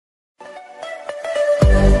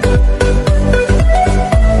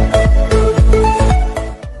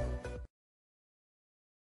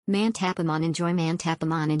Mantapamon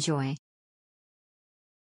enjoy.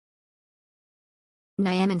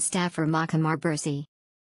 Nyaman staffer Makamar Bursi.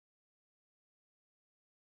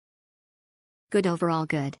 Good overall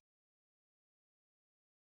good.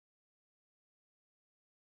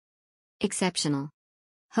 Exceptional.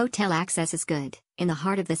 Hotel access is good, in the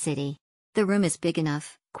heart of the city. The room is big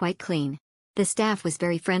enough, quite clean. The staff was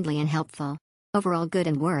very friendly and helpful. Overall good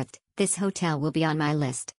and worth, this hotel will be on my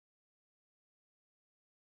list.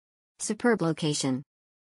 Superb location.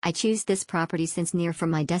 I choose this property since near from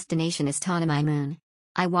my destination Istana Maimun.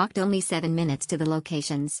 I walked only 7 minutes to the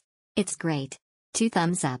locations. It's great. 2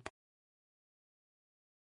 thumbs up.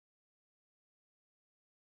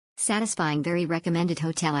 Satisfying, very recommended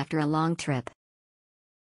hotel after a long trip.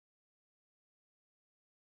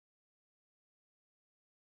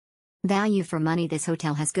 Value for money. This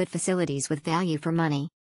hotel has good facilities with value for money.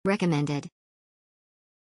 Recommended.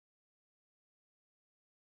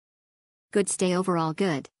 Good stay overall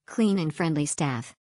good, clean and friendly staff.